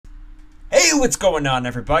What's going on,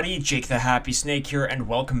 everybody? Jake the Happy Snake here, and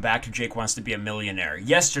welcome back to Jake Wants to Be a Millionaire.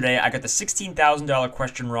 Yesterday, I got the $16,000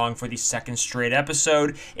 question wrong for the second straight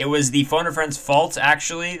episode. It was the phone a friend's fault,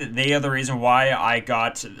 actually. They are the reason why I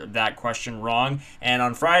got that question wrong. And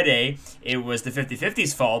on Friday, it was the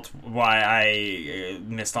 50/50's fault why I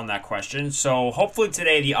missed on that question. So hopefully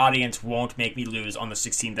today, the audience won't make me lose on the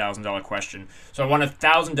 $16,000 question. So I won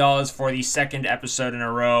 $1,000 for the second episode in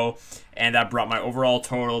a row. And that brought my overall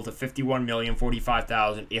total to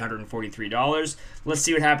 $51,045,843. Let's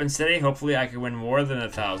see what happens today. Hopefully I can win more than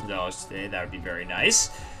 $1,000 today. That would be very nice.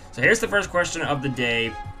 So here's the first question of the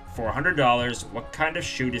day. For $100, what kind of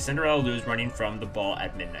shoe does Cinderella lose running from the ball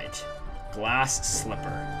at midnight? Glass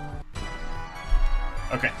slipper.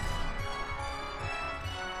 Okay.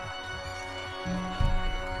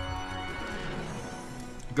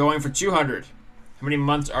 Going for 200. How many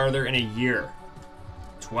months are there in a year?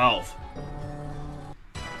 12.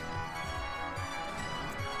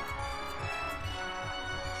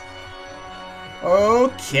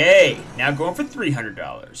 Okay, now going for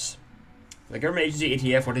 $300. The government agency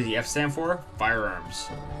ATF, what does the F stand for? Firearms.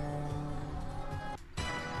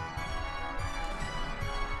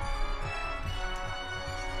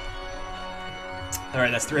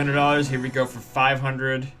 Alright, that's $300. Here we go for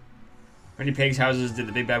 $500. How many pigs' houses did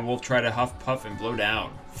the big bad wolf try to huff, puff, and blow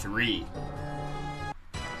down? 3.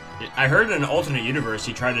 I heard in an alternate universe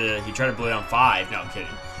he tried to blow down 5. No, I'm kidding.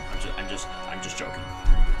 I'm just joking.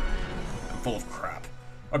 I'm full of crap.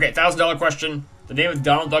 Okay, $1,000 question. The name of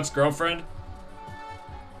Donald Duck's girlfriend?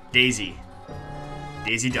 Daisy.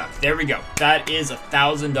 Daisy Duck. There we go. That is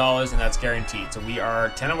 $1,000 and that's guaranteed. So we are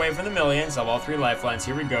 10 away from the millions of all 3 lifelines.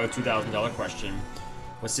 Here we go. $2,000 question.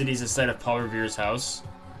 What city is the site of Paul Revere's house?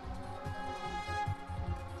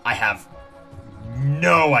 I have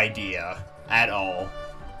no idea at all.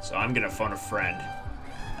 So I'm gonna phone a friend.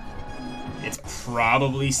 It's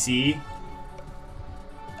probably C.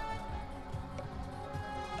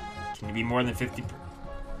 Can you be more than 50?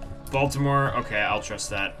 Baltimore. Okay, I'll trust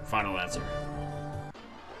that. Final answer.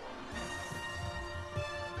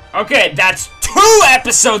 Okay, that's 2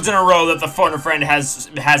 episodes in a row that the phone a friend has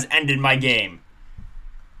ended my game.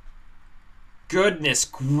 Goodness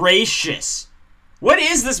gracious. What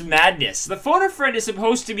is this madness? The phone a friend is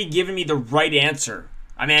supposed to be giving me the right answer.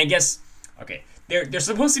 I mean, I guess, okay, they're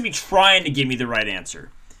supposed to be trying to give me the right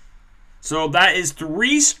answer. So that is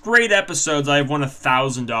 3 straight episodes I've won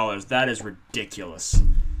 $1,000. That is ridiculous.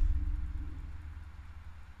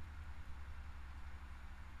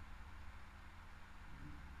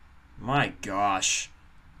 My gosh.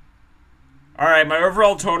 Alright, my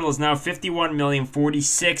overall total is now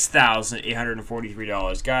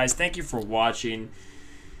 $51,046,843. Guys, thank you for watching.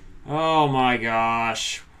 Oh my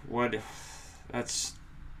gosh.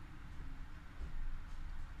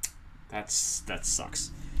 That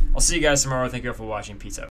sucks. I'll see you guys tomorrow. Thank you all for watching. Peace out.